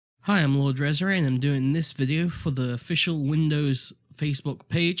Hi, I'm Lord Rezaray, and I'm doing this video for the official Windows Facebook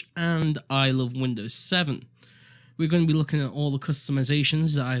page, and I love Windows 7. We're going to be looking at all the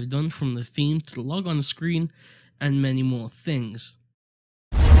customizations that I've done, from the theme to the Logon screen, and many more things.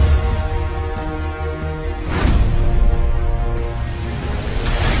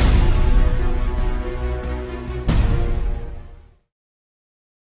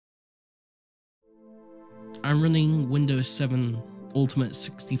 I'm running Windows 7 Ultimate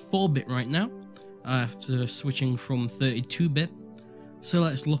 64-bit right now, after switching from 32-bit. So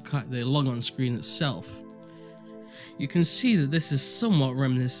let's look at the Logon screen itself. You can see that this is somewhat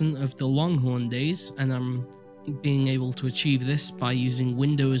reminiscent of the Longhorn days, and I'm being able to achieve this by using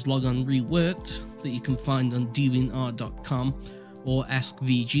Windows Logon Reworked that you can find on deviantart.com or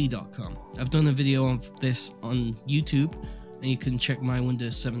askvg.com. I've done a video of this on YouTube, and you can check my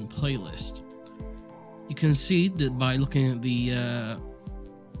Windows 7 playlist. You can see that by looking at the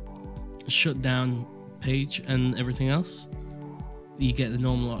shutdown page and everything else, you get the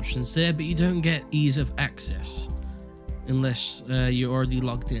normal options there, but you don't get ease of access unless you're already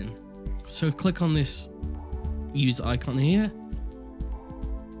logged in. So click on this use icon here.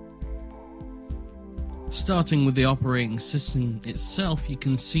 Starting with the operating system itself, you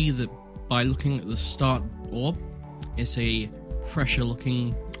can see that by looking at the start orb, it's a fresher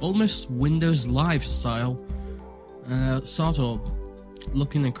looking, almost Windows Live style start orb.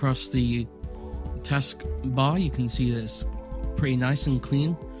 Looking across the taskbar, you can see this pretty nice and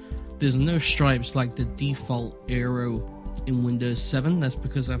clean. There's no stripes like the default Aero in Windows 7. That's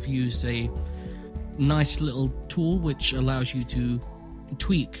because I've used a nice little tool which allows you to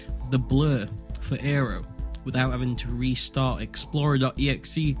tweak the blur for Aero without having to restart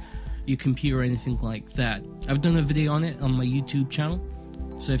Explorer.exe, your computer, or anything like that. I've done a video on it on my YouTube channel,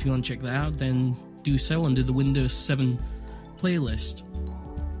 so if you want to check that out, then do so under the Windows 7 playlist.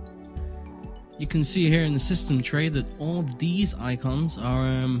 You can see here in the system tray that all of these icons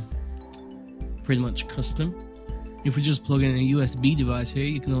are pretty much custom. If we just plug in a USB device here,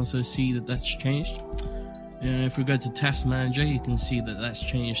 you can also see that that's changed. If we go to Task Manager, you can see that that's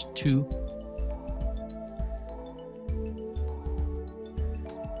changed too.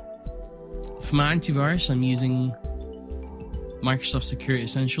 For my antivirus, I'm using Microsoft Security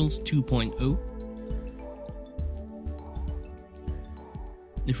Essentials 2.0.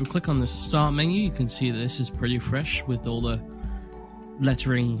 If we click on the start menu, you can see that this is pretty fresh with all the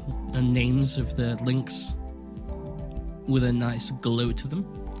lettering and names of the links with a nice glow to them.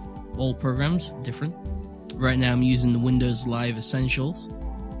 All programs different. Right now I'm using the Windows Live Essentials,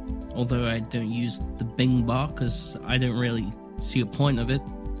 although I don't use the Bing bar because I don't really see a point of it.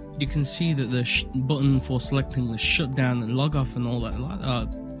 You can see that the button for selecting the shutdown and log off and all that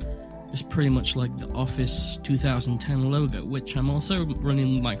is pretty much like the Office 2010 logo, which I'm also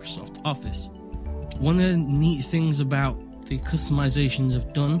running Microsoft Office. One of the neat things about the customizations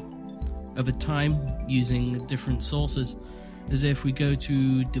I've done over time using different sources is if we go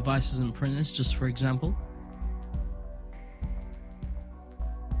to devices and printers, just for example,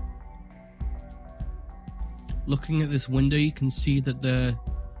 looking at this window, you can see that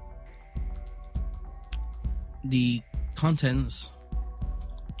the contents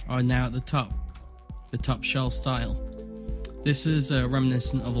are now at the top shelf style. This is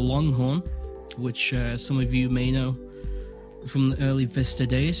reminiscent of a Longhorn, which some of you may know from the early Vista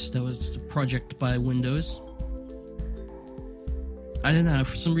days. That was a project by Windows. I don't know,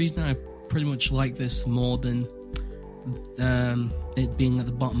 for some reason I pretty much like this more than it being at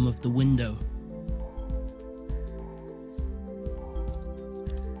the bottom of the window.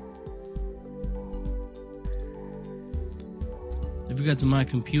 If we go to my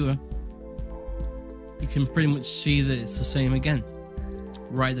computer, you can pretty much see that it's the same again,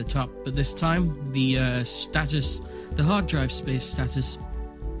 right at the top. But this time, the status, the hard drive space status,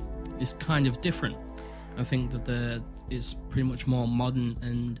 is kind of different. I think that it's pretty much more modern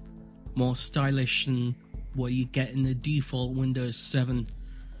and more stylish than what you get in the default Windows 7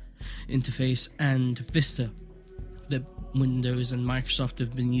 interface and Vista that Windows and Microsoft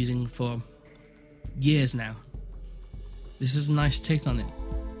have been using for years now. This is a nice take on it.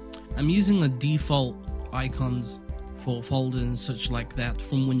 I'm using the default icons for folders and such like that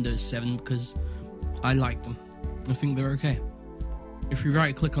from Windows 7 because I like them. I think they're okay. If you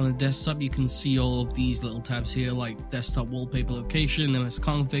right click on the desktop, you can see all of these little tabs here, like desktop wallpaper location,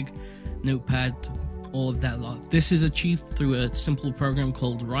 msconfig, notepad, all of that lot. This is achieved through a simple program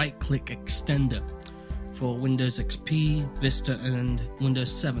called Right Click Extender for Windows XP, Vista, and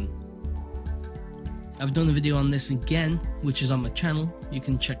Windows 7. I've done a video on this again, which is on my channel. You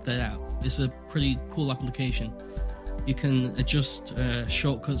can check that out. It's a pretty cool application. You can adjust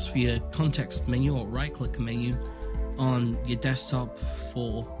shortcuts via context menu or right-click menu on your desktop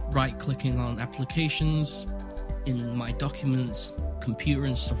for right-clicking on applications, in My Documents, computer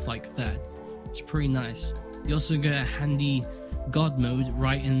and stuff like that. It's pretty nice. You also get a handy God mode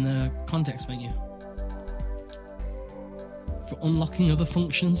right in the context menu. For unlocking other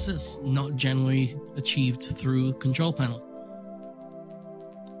functions that's not generally achieved through the control panel.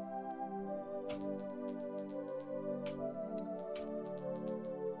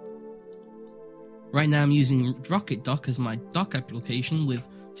 Right now I'm using Rocket Dock as my dock application with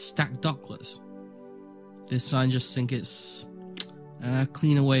stacked docklets. This I just think it's a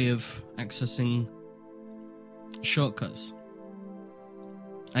cleaner way of accessing shortcuts.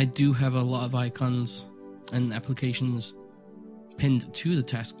 I do have a lot of icons and applications pinned to the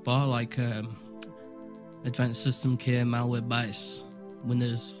taskbar, like Advanced System Care, Malwarebytes,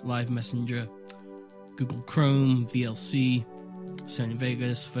 Windows Live Messenger, Google Chrome, VLC, Sony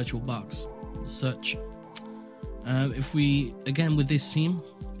Vegas, VirtualBox, such. If we, again with this theme,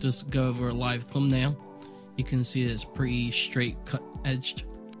 just go over a live thumbnail, you can see that it's pretty straight cut edged.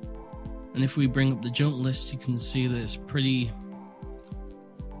 And if we bring up the junk list, you can see that it's pretty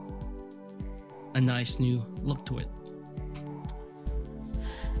a nice new look to it.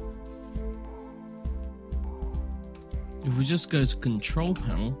 If we just go to Control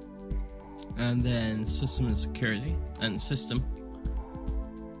Panel and then System and Security and System,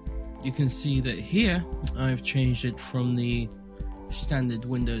 you can see that here I've changed it from the standard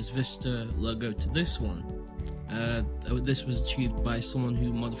Windows Vista logo to this one. This was achieved by someone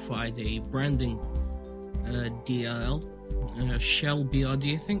who modified a branding DLL, Shell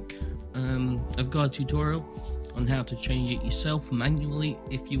BRD I think. I've got a tutorial on how to change it yourself manually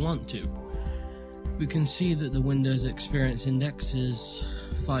if you want to. We can see that the Windows Experience Index is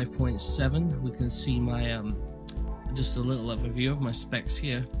 5.7. We can see my just a little overview of my specs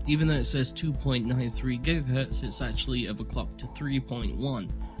here. Even though it says 2.93 GHz, it's actually overclocked to 3.1.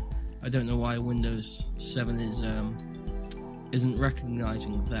 I don't know why Windows 7 is isn't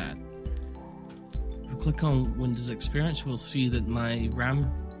recognizing that. If we click on Windows Experience, we'll see that my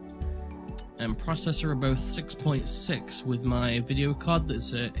RAM and processor are both 6.6, with my video card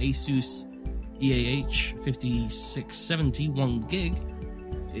that's a Asus EAH 5670 1 gig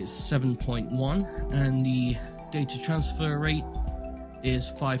is 7.1, and the data transfer rate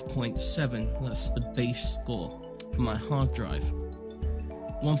is 5.7. That's the base score for my hard drive.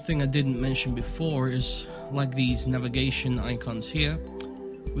 One thing I didn't mention before is, like these navigation icons here,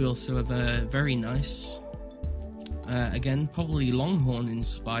 we also have a very nice, again probably Longhorn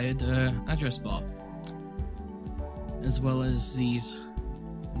inspired address bar, as well as these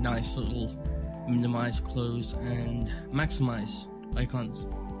nice little minimize, close and maximize icons.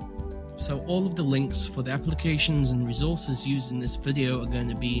 So all of the links for the applications and resources used in this video are going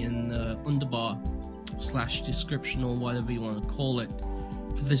to be in the underbar / description, or whatever you want to call it,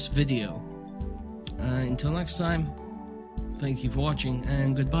 for this video. Until next time, thank you for watching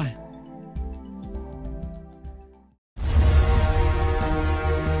and goodbye.